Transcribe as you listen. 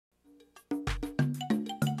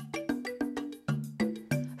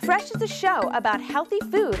Fresh is a show about healthy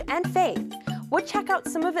food and faith. We'll check out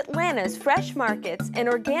some of Atlanta's fresh markets and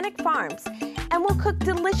organic farms, and we'll cook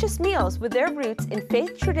delicious meals with their roots in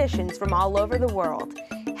faith traditions from all over the world.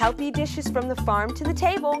 Healthy dishes from the farm to the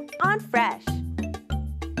table on Fresh.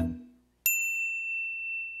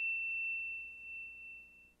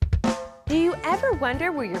 Do you ever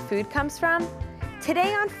wonder where your food comes from?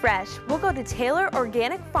 Today on Fresh, we'll go to Taylor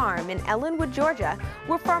Organic Farm in Ellenwood, Georgia,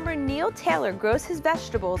 where farmer Neil Taylor grows his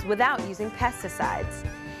vegetables without using pesticides.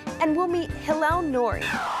 And we'll meet Hillel Nori.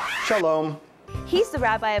 Shalom. He's the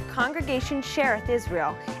rabbi of Congregation Cherith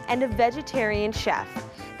Israel and a vegetarian chef.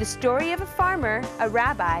 The story of a farmer, a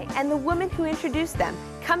rabbi, and the woman who introduced them,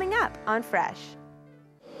 coming up on Fresh.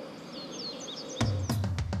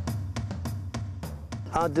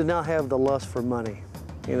 I did not have the lust for money.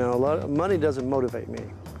 You know, money doesn't motivate me.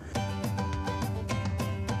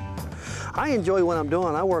 I enjoy what I'm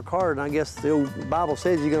doing. I work hard, and I guess the old Bible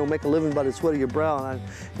says you're going to make a living by the sweat of your brow,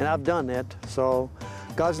 and I've done that. So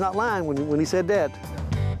God's not lying when he said that.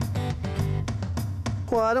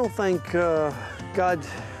 Well, I don't think God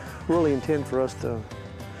really intended for us to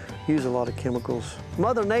use a lot of chemicals.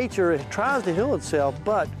 Mother Nature tries to heal itself,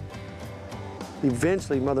 but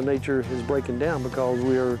eventually Mother Nature is breaking down because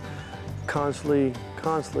we are constantly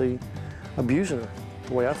abusing her,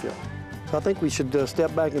 the way I feel. So I think we should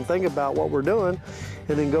step back and think about what we're doing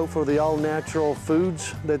and then go for the all-natural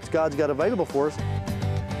foods that God's got available for us.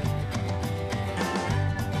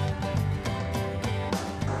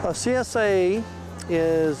 CSA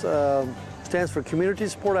stands for Community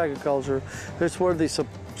Support Agriculture. It's where the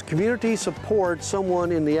community supports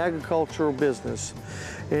someone in the agricultural business.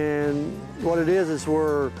 And what it is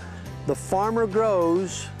where the farmer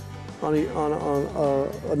grows on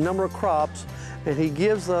a number of crops, and he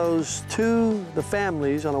gives those to the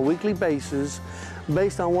families on a weekly basis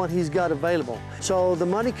based on what he's got available. So the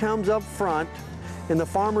money comes up front, and the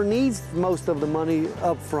farmer needs most of the money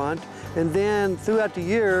up front, and then throughout the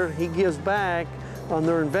year he gives back on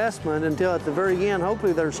their investment until at the very end,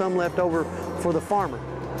 hopefully there's some left over for the farmer.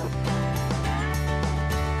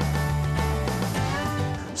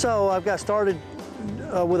 So I've got started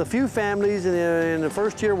with a few families, and the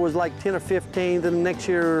first year was like 10 or 15, then next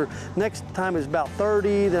time is about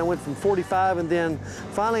 30, then I went from 45, and then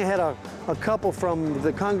finally I had a couple from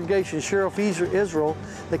the Congregation Cherith Israel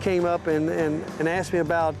that came up and asked me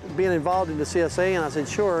about being involved in the CSA, and I said,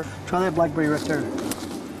 sure. Try that blackberry right there.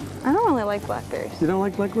 I don't really like blackberries. You don't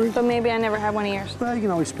like blackberries? But maybe I never had one of yours. Well, you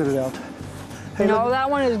can always spit it out. Hey, no, look, that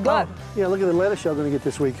one is good. Oh, yeah, look at the lettuce I'm gonna get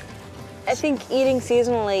this week. I think eating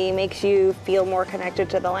seasonally makes you feel more connected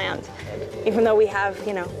to the land. Even though we have,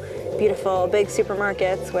 you know, beautiful big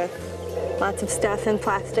supermarkets with lots of stuff in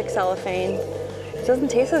plastic cellophane, it doesn't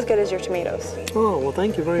taste as good as your tomatoes. Oh, well,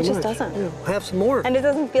 thank you very much. It just doesn't. Yeah, have some more. And it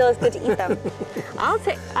doesn't feel as good to eat them.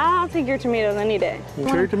 I'll take your tomatoes any day.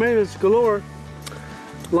 Cherry tomatoes galore.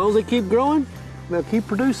 As long as they keep growing, they'll keep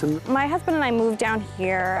producing. My husband and I moved down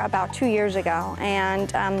here about 2 years ago,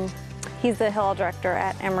 and he's the Hillel director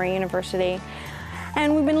at Emory University.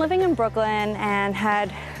 And we've been living in Brooklyn and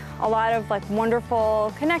had a lot of like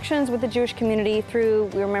wonderful connections with the Jewish community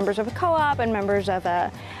we were members of a co-op and members of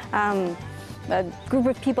a group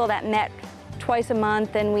of people that met twice a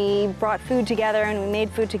month, and we brought food together and we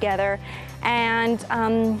made food together. And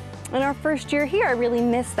in our first year here, I really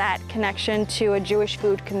missed that connection to a Jewish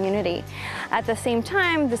food community. At the same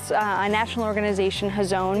time, this a national organization,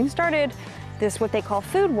 Hazon, started this what they call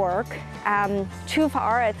food work. Tuv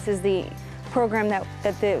Haaretz is the program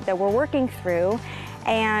that we're working through,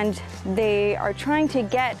 and they are trying to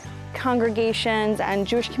get congregations and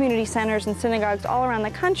Jewish community centers and synagogues all around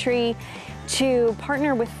the country to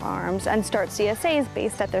partner with farms and start CSAs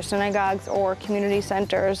based at their synagogues or community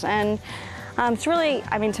centers. And it's really,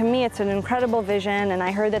 I mean, to me, it's an incredible vision, and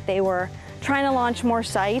I heard that they were trying to launch more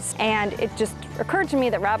sites, and it just occurred to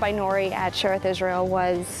me that Rabbi Nori at Cherith Israel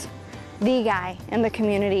was the guy in the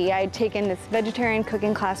community. I had taken this vegetarian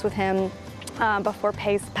cooking class with him before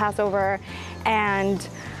Passover, and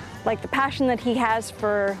like the passion that he has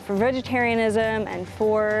for vegetarianism and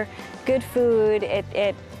for good food,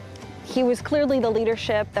 he was clearly the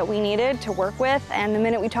leadership that we needed to work with. And the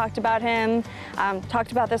minute we talked about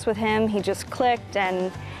this with him, he just clicked,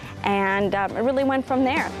 and it really went from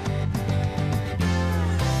there.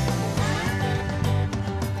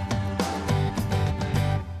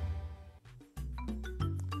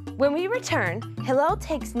 When we return, Hillel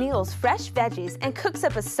takes Neil's fresh veggies and cooks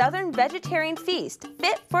up a southern vegetarian feast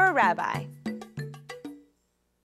fit for a rabbi.